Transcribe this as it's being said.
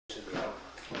Hey,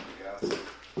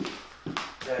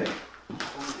 holy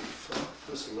fuck.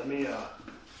 Listen, let me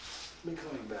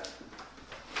call you back.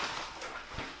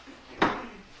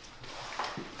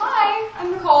 Hi,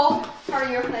 I'm Nicole. How are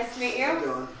you? Nice to meet you. How you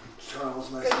doing?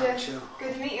 Charles, nice to meet you.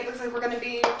 Good to meet you. Looks like we're going to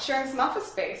be sharing some office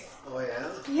space. Oh, yeah?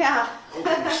 Yeah.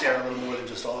 Hopefully we share a little more than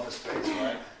just office space,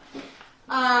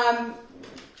 right?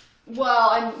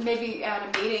 Well, maybe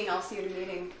at a meeting. I'll see you at a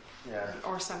meeting. Yeah.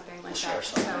 Or something like We'll that. share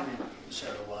something. So, Maybe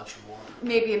share a lunch or more.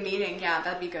 maybe a meeting. Yeah,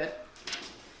 that'd be good.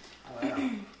 Oh, yeah.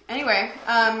 Anyway,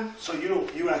 So you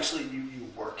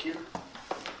work here?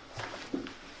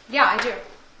 yeah, I do.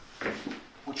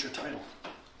 What's your title?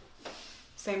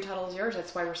 Same title as yours.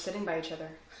 That's why we're sitting by each other.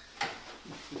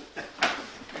 Are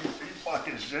you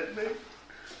fucking shitting me?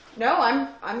 No,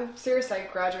 I'm serious. I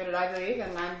graduated Ivy League,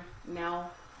 and I'm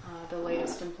now the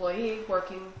latest employee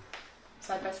working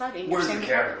side by side. Where's the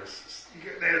cameras?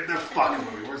 They're fucking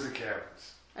with me. Where's the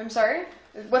cameras? I'm sorry?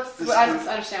 I don't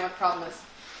understand what the problem is.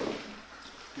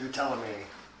 You're telling me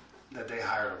that they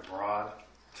hired a broad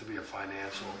to be a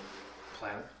financial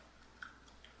planner?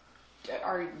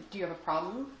 Do you have a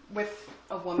problem with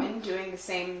a woman doing the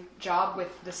same job with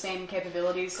the same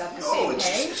capabilities at the same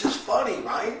pay? It's just funny,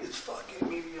 right? It's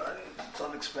fucking it's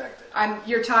unexpected.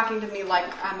 You're talking to me like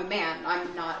I'm a man.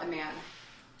 I'm not a man.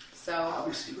 So.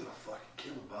 Obviously, you're gonna fucking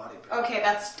kill a body. Okay,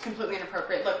 that's completely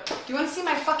inappropriate. Look, do you want to see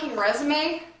my fucking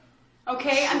resume?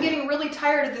 Okay, Sure. I'm getting really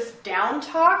tired of this down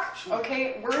talk. Sure.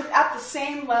 Okay, we're at the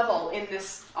same level in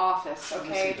this office.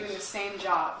 Okay, doing the same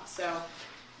job. So,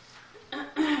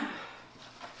 if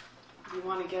you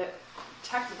want to get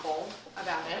technical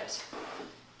about it.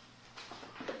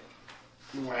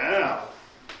 Wow.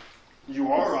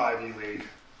 You are Ivy League.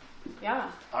 Yeah.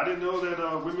 I didn't know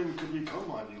that women could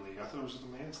become Ivy League. I thought it was just a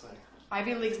man's thing.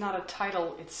 Ivy League's not a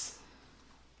title, it's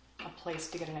a place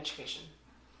to get an education.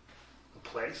 A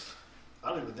place? I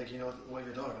don't even think you know what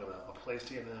you're talking about. A place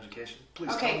to get an education?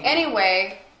 Please Okay, tell me.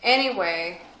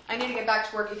 anyway, I need to get back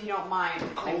to work if you don't mind.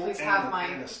 Can I please have my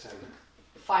Aniston.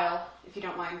 file, if you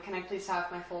don't mind? Can I please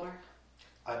have my folder?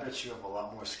 I bet you have a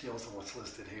lot more skills than what's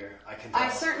listed here. I can tell. I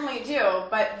certainly do,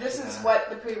 but this is what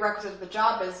the prerequisite of the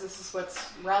job is. This is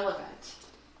what's relevant.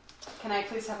 Can I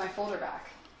please have my folder back?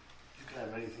 You can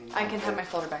have anything you I want. can have my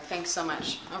folder back. Thanks so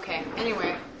much. Okay,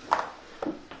 anyway.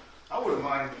 I wouldn't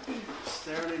mind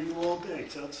staring at you all day,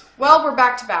 Toots. Well, we're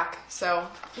back to back, so...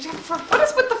 What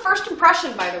is with the first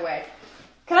impression, by the way?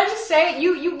 Can I just say,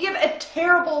 you give a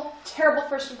terrible, terrible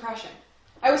first impression.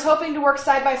 I was hoping to work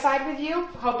side by side with you,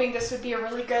 hoping this would be a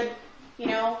really good,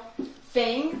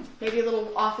 thing, maybe a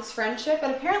little office friendship,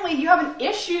 and apparently you have an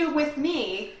issue with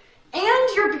me, and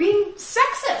you're being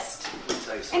sexist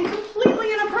and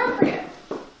completely inappropriate.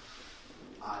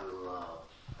 I love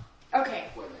Okay.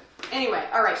 women. Anyway,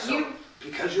 all right, So,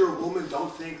 because you're a woman,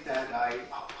 don't think that I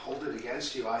hold it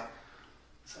against you.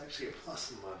 It's actually a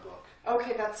plus in my book.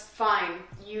 Okay, that's fine.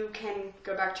 You can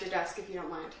go back to your desk if you don't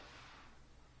mind.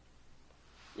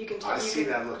 You can take. I see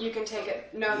that look. You can take it.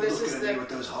 No, You're this looking is at the. me with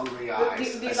those hungry eyes.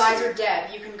 These I eyes see are it.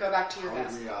 dead. You can go back to your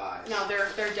desk. Hungry eyes. No,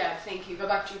 they're dead. Thank you. Go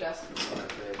back to your desk. All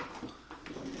right,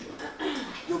 babe.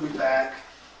 You'll be back.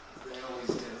 They always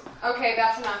do. Okay,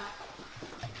 that's enough.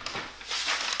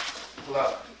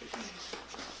 Hello.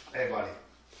 Hey, buddy.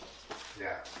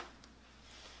 Yeah.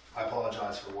 I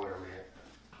apologize for what we had.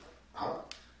 Huh?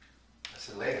 I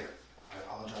said later. I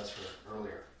apologize for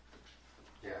earlier.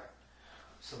 Yeah.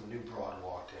 Some new broad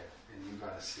walked in, and you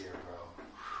gotta see her,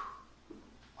 bro.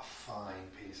 A fine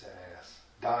piece of ass.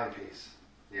 Dime piece.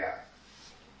 Yeah.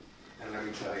 And let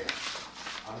me tell you,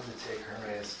 I'm gonna take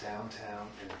her ass downtown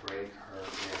and break her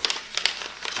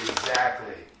in.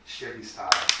 Exactly. Shitty style.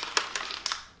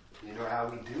 You know how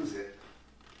we do's it.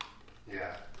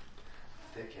 Yeah.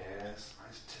 Thick ass,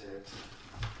 nice tits.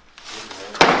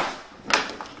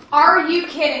 Are you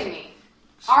kidding me?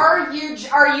 Are you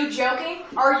joking?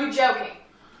 Are you joking?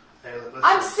 Hey, listen,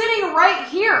 I'm sitting right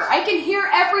here. I can hear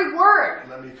every word.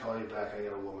 let me call you back. I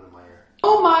got a woman in my ear.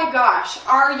 Oh my gosh,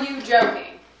 are you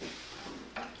joking?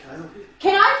 Can I help you?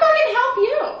 Can I fucking help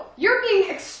you? You're being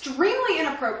extremely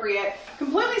inappropriate,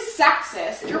 completely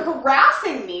sexist. You're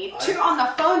harassing me on the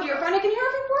phone to your friend. I can hear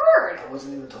every word. I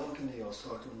wasn't even talking to you. I was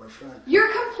talking to my friend.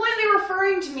 You're completely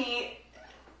referring to me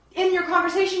in your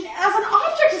conversation as an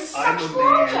object, as a I'm sexual a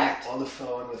man object. on the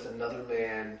phone with another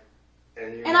man,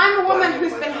 and And I'm a woman butting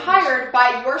who's my been thumbs. hired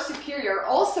by your superior,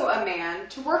 also a man,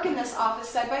 to work in this office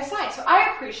side by side. So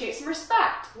I appreciate some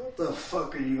respect. What the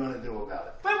fuck are you gonna do about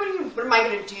it? What am I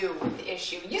going to do with the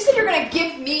issue? You said you're going to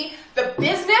give me the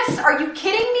business? Are you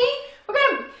kidding me? What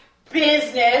kind of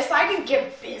business? I can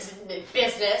give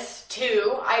business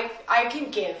too. I can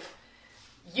give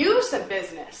use a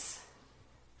business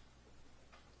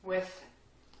with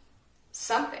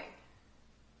something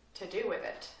to do with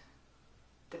it.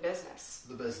 The business.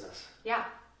 The business. Yeah.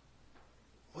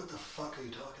 What the fuck are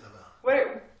you talking about?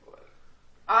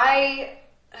 I